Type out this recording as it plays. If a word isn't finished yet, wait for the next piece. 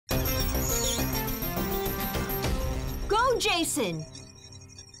Jason!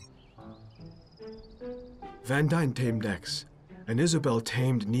 Van Dyne tamed X, and Isabel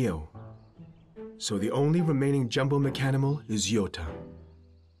tamed Neo. So the only remaining Jumbo Mecanimal is Yota.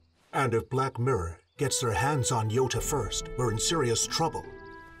 And if Black Mirror gets their hands on Yota first, we're in serious trouble.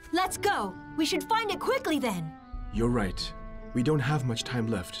 Let's go! We should find it quickly then! You're right. We don't have much time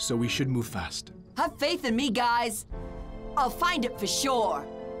left, so we should move fast. Have faith in me, guys. I'll find it for sure.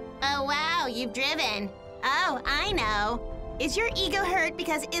 Oh, wow, you've driven. Oh, I know. Is your ego hurt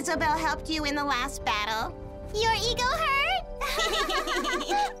because Isabel helped you in the last battle? Your ego hurt?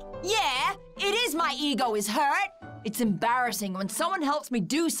 Yeah, it is my ego is hurt. It's embarrassing when someone helps me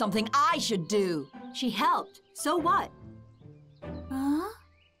do something I should do. She helped. So what? Huh?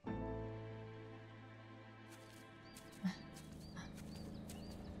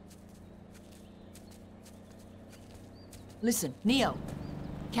 Listen, Neo,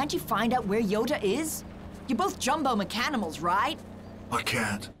 can't you find out where Yota is? You're both Jumbo Mecanimals, right? I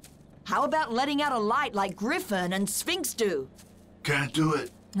can't. How about letting out a light like Griffin and Sphinx do? Can't do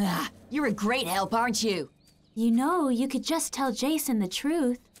it. Ah, you're a great help, aren't you? You know, you could just tell Jason the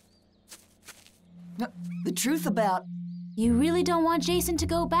truth. The truth about... You really don't want Jason to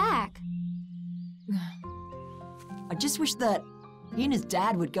go back. I just wish that he and his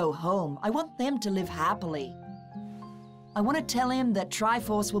dad would go home. I want them to live happily. I want to tell him that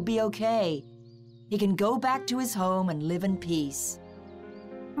Triforce will be okay. He can go back to his home and live in peace.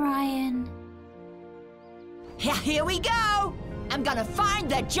 Ryan. Yeah, here we go! I'm gonna find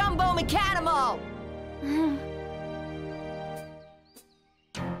that Jumbo Mecanimal!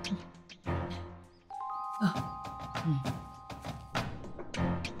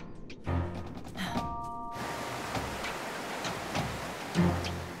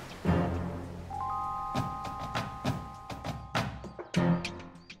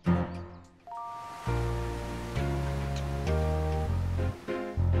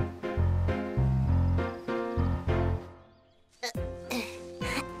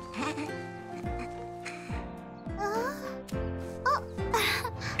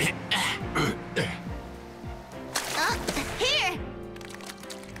 Here!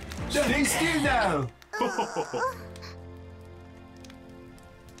 Sitting still now!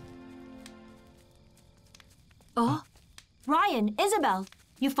 Oh? Ryan, Isabel,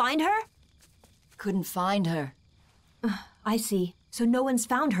 you find her? Couldn't find her. I see. So no one's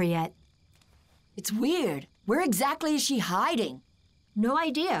found her yet. It's weird. Where exactly is she hiding? No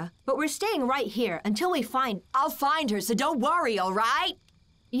idea, but we're staying right here until we find... I'll find her, so don't worry, all right?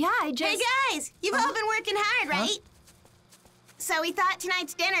 Yeah, I just... Hey, guys! You've all been working hard, right? So we thought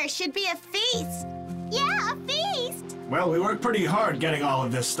tonight's dinner should be a feast. Yeah, a feast! Well, we worked pretty hard getting all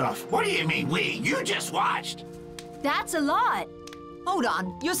of this stuff. What do you mean we? You just watched. That's a lot. Hold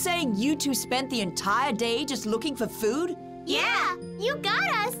on, you're saying you two spent the entire day just looking for food? Yeah, you got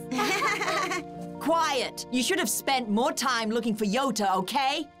us! Quiet! You should have spent more time looking for Yota,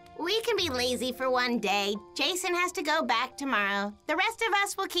 okay? We can be lazy for one day. Jason has to go back tomorrow. The rest of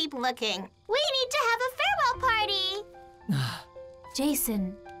us will keep looking. We need to have a farewell party!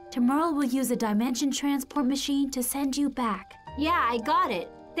 Jason, tomorrow we'll use a dimension transport machine to send you back. Yeah, I got it.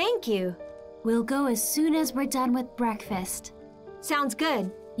 Thank you. We'll go as soon as we're done with breakfast. Sounds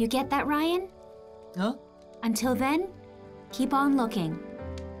good. You get that, Ryan? Huh? Until then, keep on looking.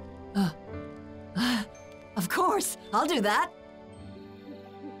 Of course, I'll do that.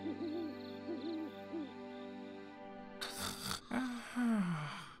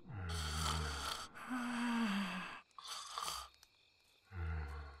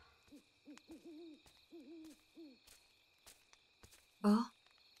 Oh?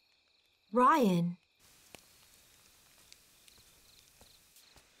 Ryan.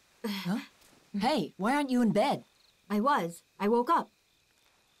 Huh? Hey, why aren't you in bed? I was. I woke up.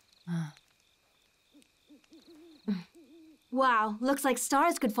 Wow, looks like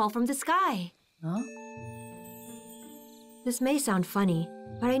stars could fall from the sky. Huh? This may sound funny,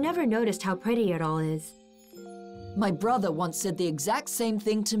 but I never noticed how pretty it all is. My brother once said the exact same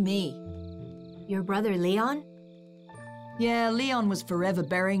thing to me. Your brother Leon? Yeah, Leon was forever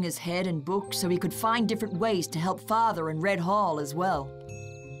burying his head in books so he could find different ways to help Father in Red Hall as well.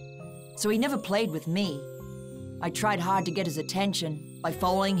 So he never played with me. I tried hard to get his attention by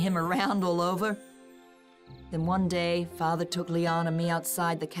following him around all over. Then one day, Father took Leon and me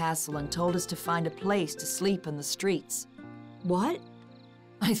outside the castle and told us to find a place to sleep in the streets. What?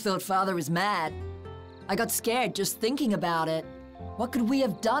 I thought Father was mad. I got scared just thinking about it. What could we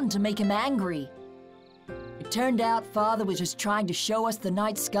have done to make him angry? It turned out Father was just trying to show us the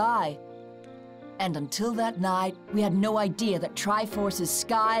night sky. And until that night, we had no idea that Triforce's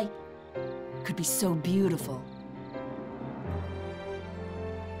sky could be so beautiful.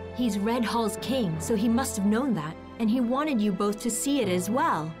 He's Red Hall's king, so he must have known that, and he wanted you both to see it as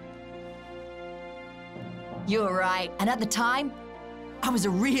well. You're right. And at the time, I was a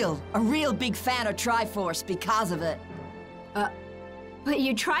real big fan of Triforce because of it. But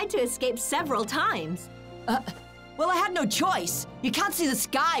you tried to escape several times. Well, I had no choice. You can't see the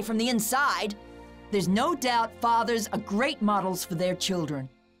sky from the inside. There's no doubt fathers are great models for their children.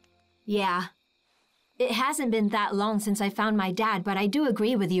 Yeah. It hasn't been that long since I found my dad, but I do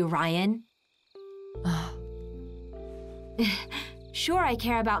agree with you, Ryan. Sure, I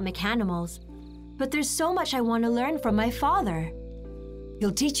care about Mecanimals, but there's so much I want to learn from my father.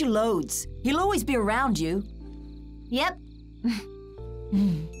 He'll teach you loads. He'll always be around you. Yep.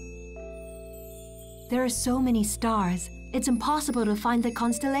 There are so many stars, it's impossible to find the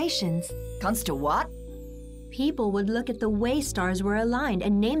constellations. Consta what? People would look at the way stars were aligned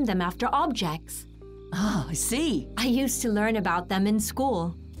and name them after objects. Oh, I see. I used to learn about them in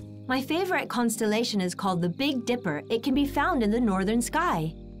school. My favorite constellation is called the Big Dipper. It can be found in the northern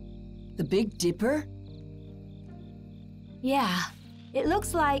sky. The Big Dipper? Yeah, it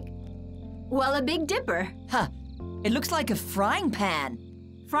looks like, well, a Big Dipper. Huh. It looks like a frying pan.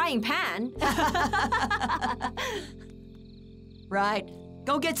 Frying pan? Right.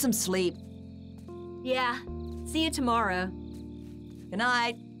 Go get some sleep. Yeah. See you tomorrow. Good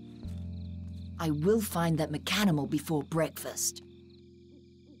night. I will find that Mecanimal before breakfast.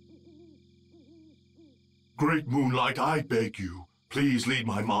 Great Moonlight, I beg you, please lead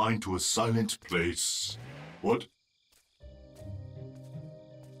my mind to a silent place. What?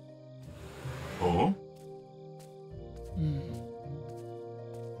 Oh?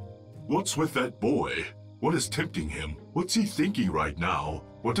 What's with that boy? What is tempting him? What's he thinking right now?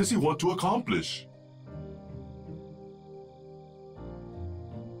 What does he want to accomplish?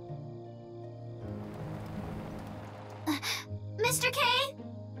 Mr. K?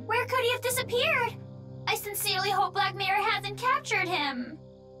 Where could he have disappeared? I sincerely hope Black Mirror hasn't captured him.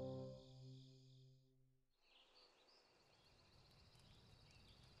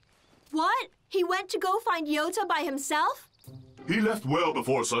 What? He went to go find Yota by himself? He left well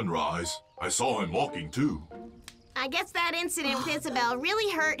before sunrise. I saw him walking too. I guess that incident with Isabel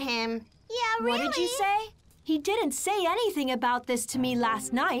really hurt him. Yeah, really? What did you say? He didn't say anything about this to me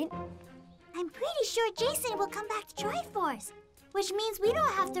last night. I'm pretty sure Jason will come back to Triforce, which means we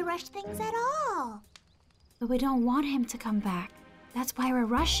don't have to rush things at all. But we don't want him to come back. That's why we're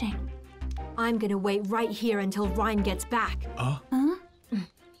rushing. I'm gonna wait right here until Ryan gets back. Huh?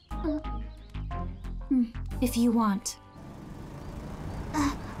 If you want.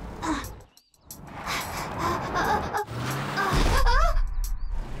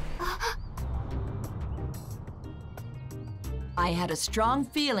 I had a strong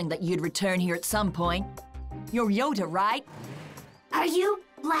feeling that you'd return here at some point. You're Yota, right? Are you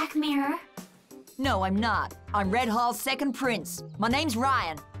Black Mirror? No, I'm not. I'm Red Hall's second prince. My name's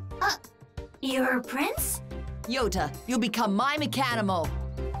Ryan. You're a prince? Yota, you'll become my Mecanimal.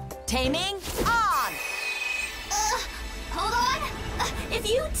 Taming on! Hold on! If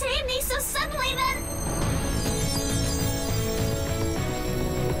you tame me so suddenly, then...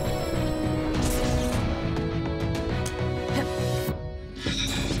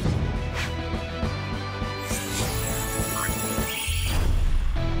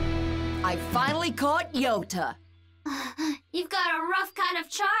 I finally caught Yota. You've got a rough kind of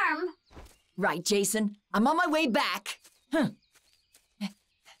charm. Right, Jason. I'm on my way back.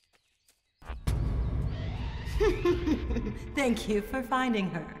 Thank you for finding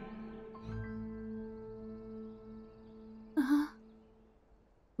her.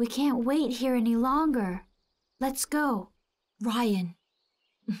 We can't wait here any longer. Let's go. Ryan.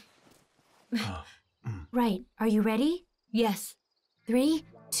 Right, are you ready? Yes. 3,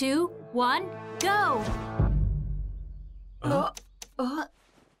 2, 1, go!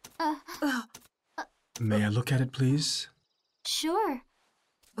 May I look at it, please? Sure.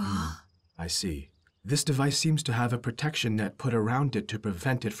 I see. This device seems to have a protection net put around it to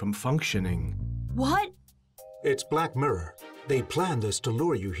prevent it from functioning. What? It's Black Mirror. They planned this to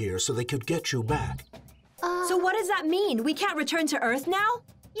lure you here so they could get you back. So what does that mean? We can't return to Earth now?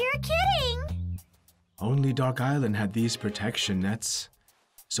 You're kidding! Only Dark Island had these protection nets.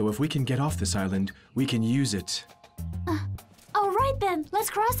 So if we can get off this island, we can use it. All right then,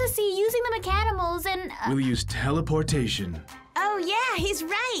 let's cross the sea using the Mecanimals and... We'll use teleportation. Oh yeah, he's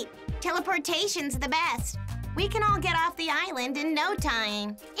right. Teleportation's the best. We can all get off the island in no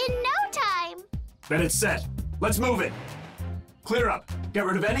time. in no time! Then it's set. Let's move it. Clear up. Get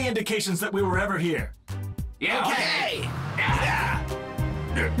rid of any indications that we were ever here. Yeah, okay.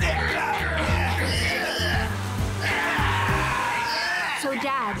 So,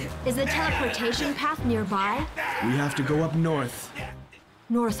 Dad, Dad, is the teleportation path nearby? We have to go up north.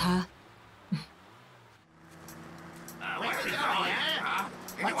 North, huh?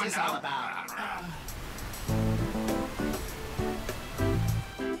 What's this all about?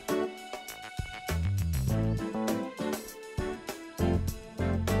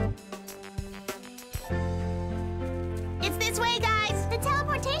 It's this way, guys. The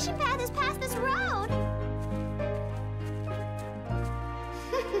teleportation path is past this road.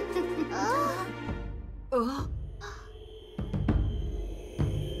 Oh.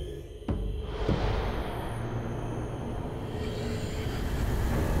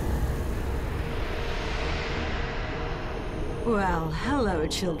 Well, hello,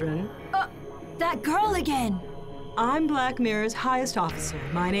 children. That girl again! I'm Black Mirror's highest officer.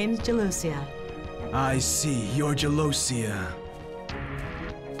 My name's Jealousia. I see, you're Jealousia.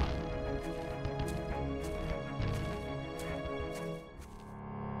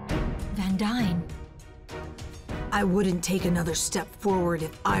 Van Dyne. I wouldn't take another step forward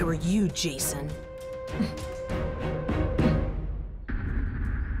if I were you, Jason.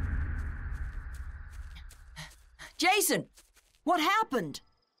 Jason! What happened?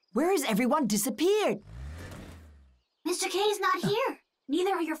 Where has everyone disappeared? Mr. K's not here.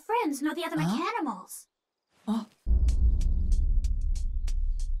 Neither are your friends nor the other Mecardimal's. Oh.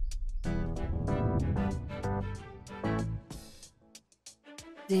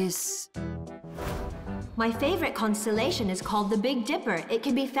 This... My favorite constellation is called the Big Dipper. It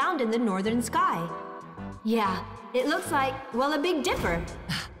can be found in the northern sky. Yeah, it looks like, well, a Big Dipper.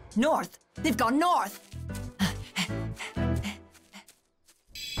 North! They've gone north!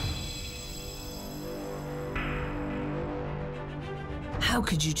 How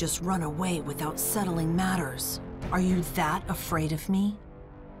could you just run away without settling matters? Are you that afraid of me?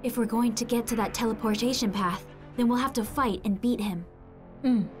 If we're going to get to that teleportation path, then we'll have to fight and beat him.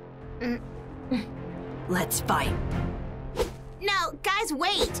 Let's fight. No, guys,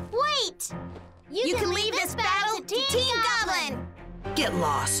 wait! Wait! You can leave this battle to Team Goblin! Get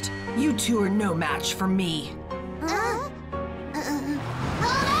lost. You two are no match for me. Hold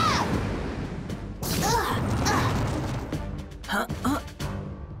up!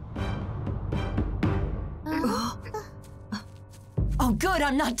 Oh, good,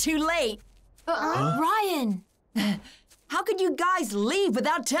 I'm not too late. Ryan! How could you guys leave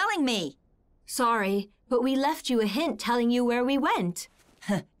without telling me? Sorry, but we left you a hint telling you where we went.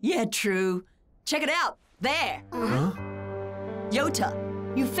 Yeah, true. Check it out. There. Huh? Yota.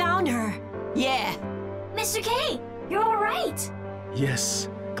 You found her. Yeah. Mr. K, you're all right. Yes.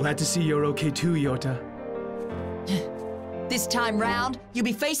 Glad to see you're okay too, Yota. This time round, you'll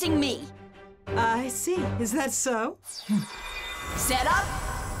be facing me. I see. Is that so? Set up.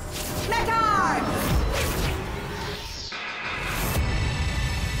 Mecard!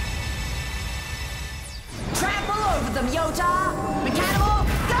 Trample over them, Yota! Mecardimal,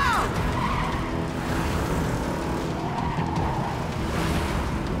 go!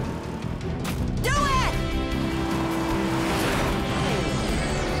 Do it!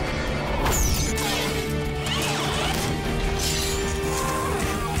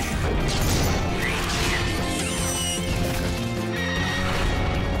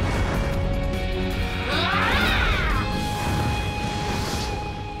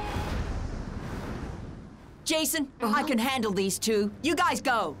 Jason, I can handle these two. You guys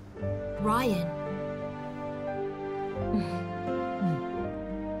go. Ryan.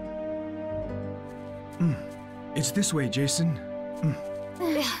 It's this way, Jason.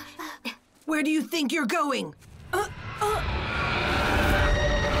 Where do you think you're going?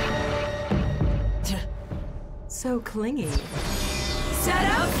 So clingy. Set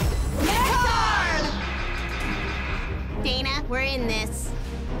up, Mecard! Dana, we're in this.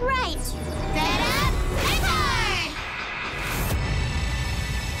 Right. Set up, Mecard!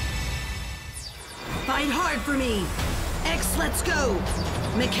 Fight hard for me. X, let's go.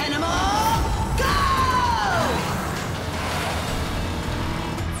 Mecardimal, go!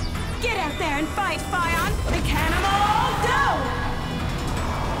 Get out there and fight, Fion! Mecardimal, go!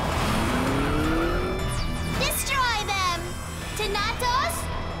 Destroy them! Tanatos,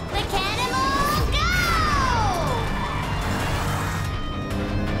 Mecardimal, go!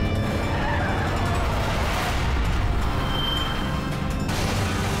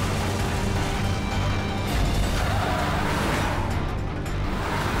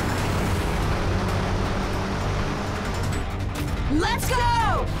 Let's go!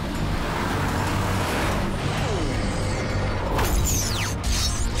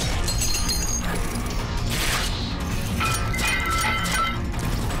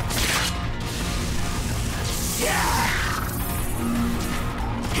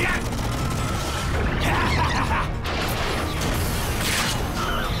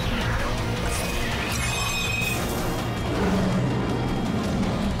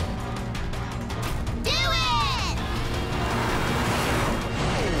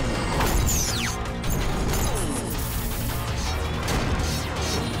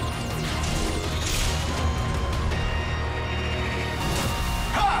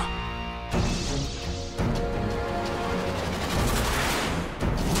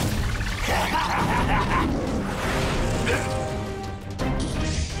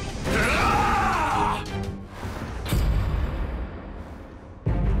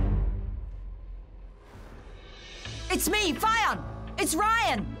 It's me, Fion! It's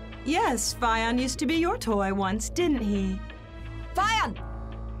Ryan! Yes, Fion used to be your toy once, didn't he? Fion!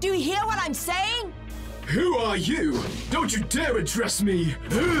 Do you hear what I'm saying? Who are you? Don't you dare address me!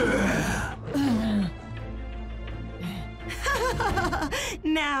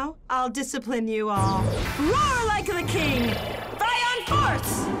 Now, I'll discipline you all. Roar like the king! Fion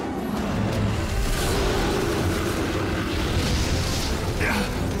force!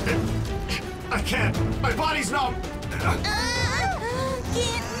 I can't. My body's numb. Can't move!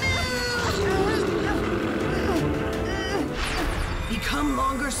 Become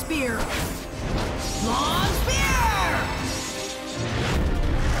longer spear. Long spear!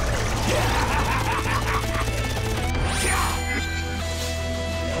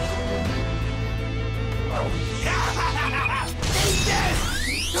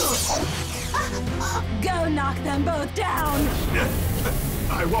 Go knock them both down!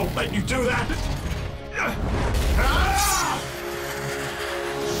 I won't let you do that! No,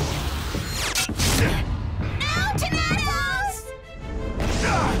 tomatoes!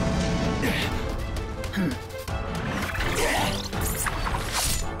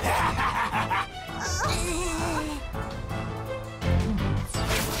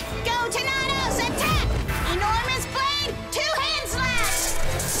 Go, Tornadoes! Attack! Enormous blade! 2 hand slash!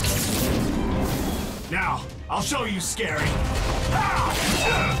 Now, I'll show you scary.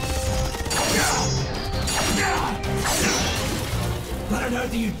 What on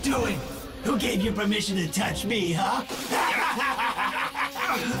earth are you doing? Who gave you permission to touch me, huh?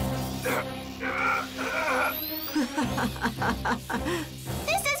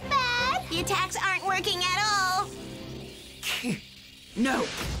 This is bad! The attacks aren't working at all! No!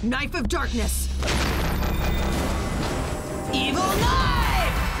 Knife of darkness! Evil knife!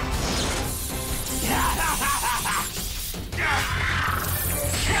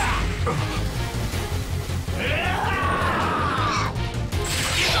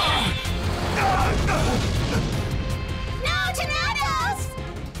 No, Tornadoes!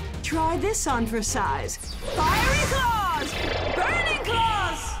 Try this on for size. Fiery claws! Burning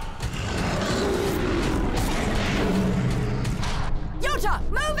claws! Yota,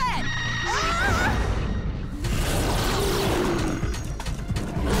 move it!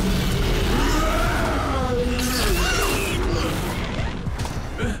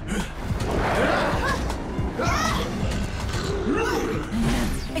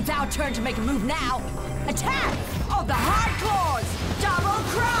 It's our turn to make a move now. Attack of the hard claws! Double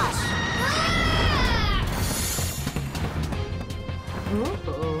crush! Ooh.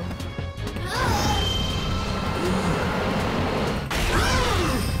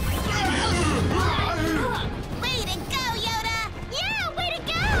 Way to go, Yoda! Yeah, way to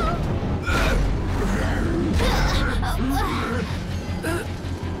go!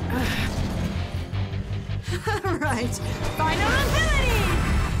 Right. Final ability!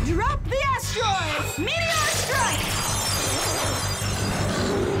 Drop the asteroid! Meteor strike!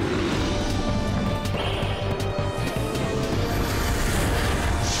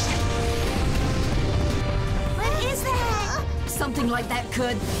 What is that? Something like that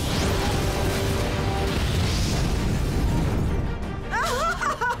could.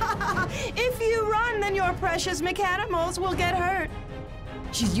 If you run, then your precious Mecardimal will get hurt.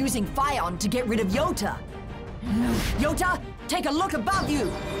 She's using Fion to get rid of Yota. Yota, take a look above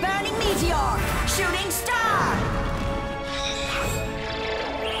you. Burning meteor! Shooting star!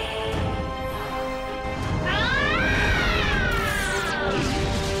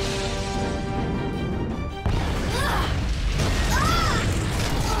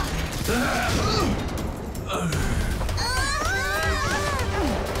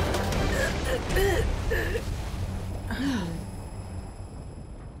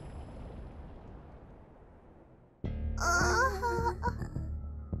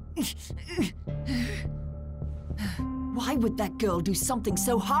 Why would that girl do something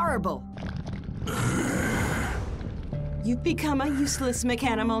so horrible? You've become a useless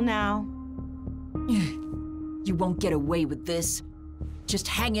Mecardimal now. You won't get away with this. Just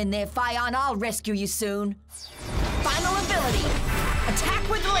hang in there, Fion. I'll rescue you soon. Final ability. Attack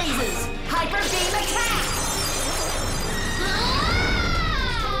with lasers. Hyper beam attack.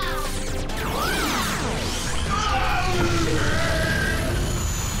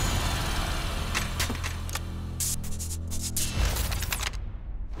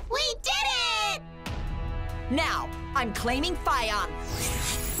 We did it! Now, I'm claiming Fion.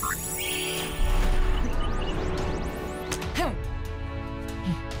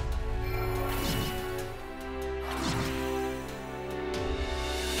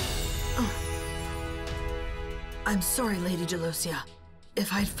 I'm sorry, Lady Jealousia.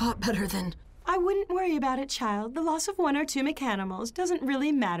 If I'd fought better, then I wouldn't worry about it, child. The loss of 1 or 2 Mecardimal's doesn't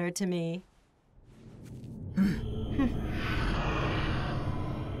really matter to me.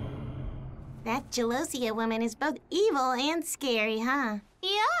 That Jealousia woman is both evil and scary, huh?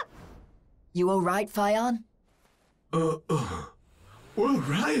 Yep. You all right, Fion? Well,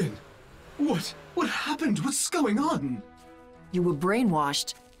 Ryan, what happened? What's going on? You were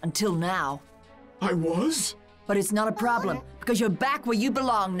brainwashed until now. I was? But it's not a problem, because you're back where you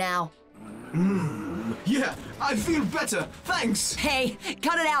belong now. Yeah, I feel better. Thanks. Hey,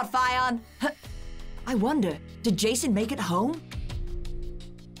 cut it out, Fion. I wonder, did Jason make it home?